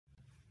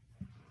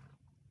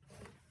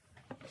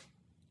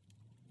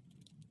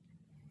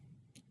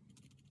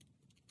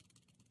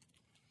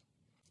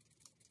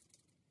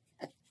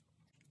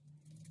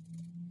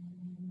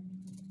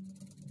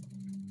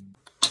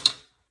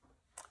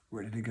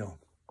ready to go.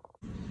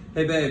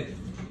 Hey, babe.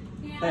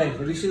 Yeah. Hey,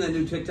 have you seen that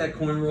new Tic Tac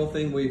coin roll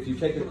thing where if you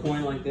take a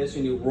coin like this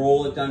and you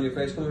roll it down your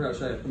face? Come over, I'll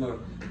show you. Come over.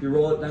 You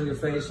roll it down your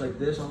face like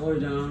this, all the way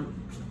down.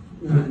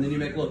 And then you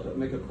make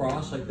a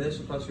cross like this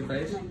across your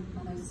face.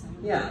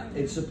 Yeah,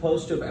 it's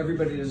supposed to, if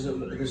everybody does it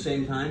at the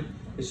same time,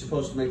 it's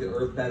supposed to make the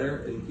earth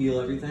better and heal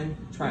everything.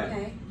 Try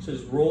it. So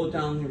just roll it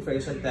down your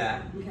face like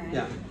that. Okay.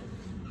 Yeah.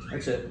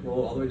 That's it.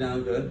 Roll it all the way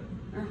down, good.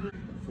 And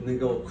then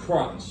go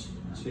across.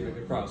 So you make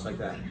a cross like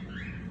that.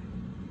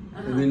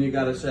 And then you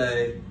gotta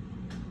say,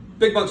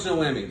 big bucks, no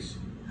whammies.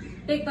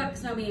 Big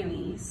bucks, no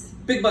whammies.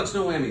 Big bucks,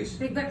 no whammies.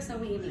 Big bucks, no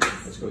whammies.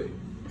 Let's go eat.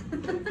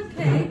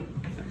 Okay.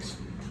 Thanks.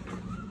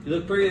 You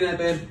look pretty in that,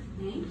 babe.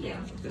 Thank you.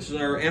 This is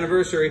our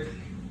anniversary.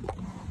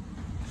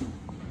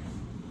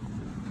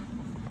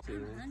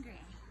 I'm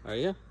hungry. Are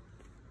you?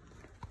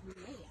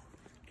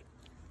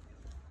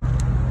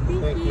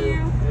 Thank you. See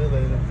you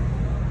later.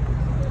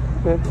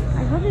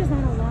 I hope there's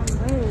not a long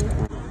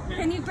way.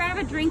 Can you grab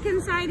a drink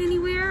inside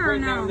anywhere or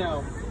Right no?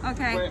 now, no.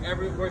 Okay.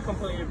 We're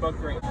completely booked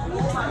right now.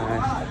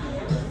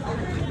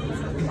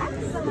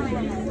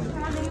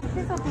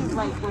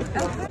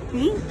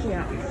 Thank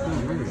you.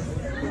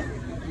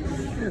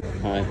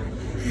 Hi.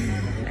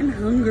 I'm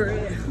hungry.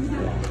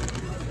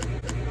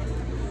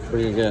 What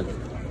do you get?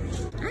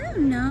 I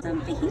don't know.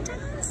 Some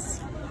fajitas.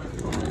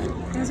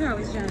 Those are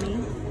always yummy.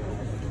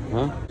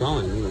 Huh?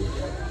 Darn, really.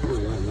 Oh,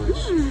 yeah,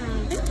 nice.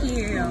 Thank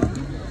you.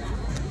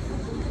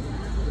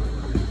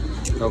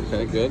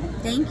 Okay, good.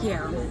 Thank you.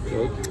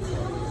 Good.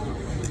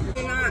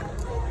 You're not.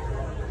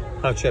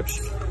 Oh, chips.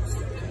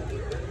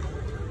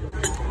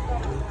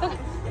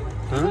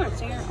 Huh?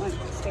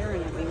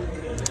 Staring at me.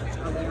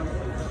 Oh, damn.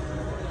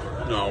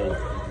 No.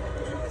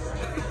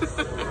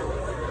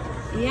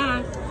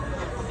 Yeah.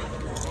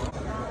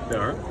 They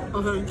are?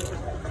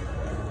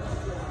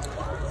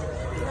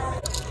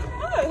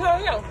 Hi, how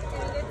are you?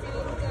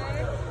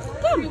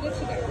 Good.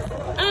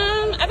 I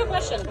have a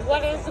question.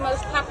 What is the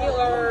most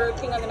popular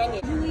thing on the menu?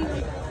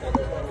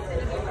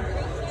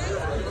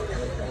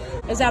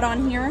 Is that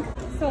on here?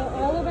 So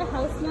all of the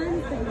house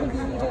ones, they give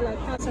you either like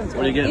house ones.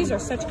 What do you get? These are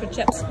such good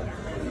chips.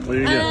 What do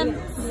you get?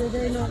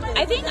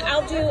 I think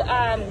I'll do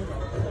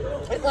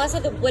a glass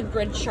of the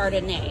Woodbridge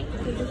Chardonnay.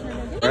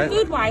 Right. And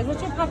food-wise,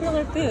 what's your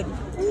popular food?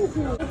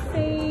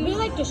 We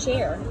like to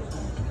share.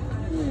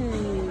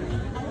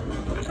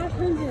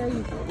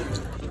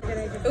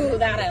 Ooh,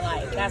 that I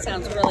like. That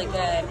sounds really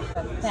good.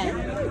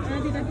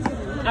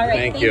 All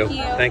right, thank you.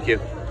 Thank you.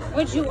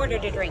 What'd you order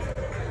to drink?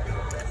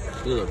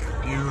 You look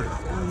beautiful.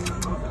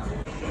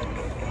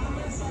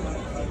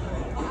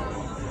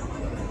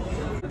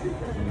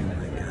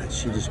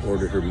 She just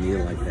ordered her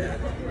meal like that.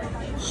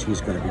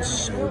 She's gonna be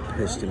so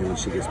pissed at me when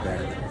she gets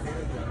back.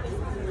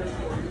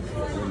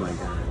 Oh my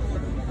god.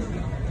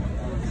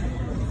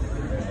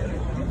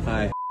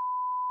 Hi.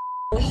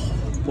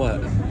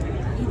 What?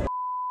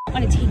 I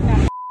want to take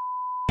that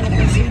and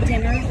pursue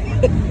dinner.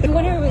 You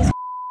wonder who was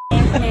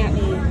laughing at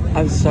me.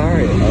 I'm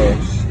sorry.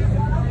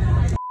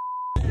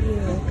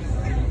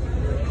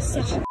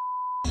 Such a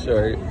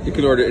Sorry. You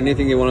can order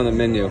anything you want on the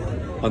menu.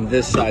 On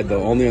this side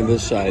though, only on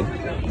this side.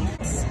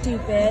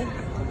 stupid.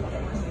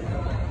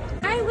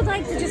 I would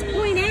like to just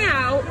point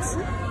out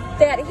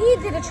that he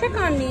did a trick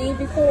on me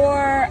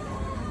before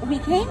we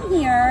came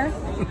here.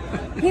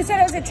 He said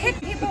it was a tick.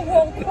 People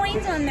roll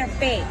coins on their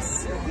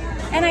face.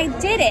 And I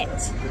did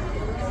it.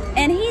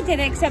 And he did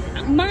it, except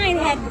mine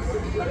had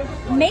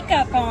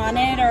makeup on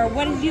it, or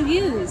what did you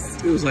use?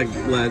 It was like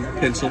lead,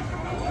 pencil.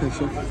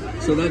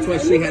 So that's why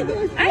she had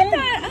the... I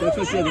thought,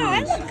 oh wow, I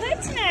look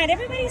good tonight.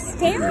 Everybody's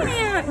staring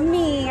at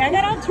me. I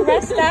got all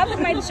dressed up with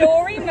my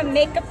jewelry, my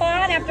makeup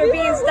on after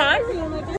being stuck.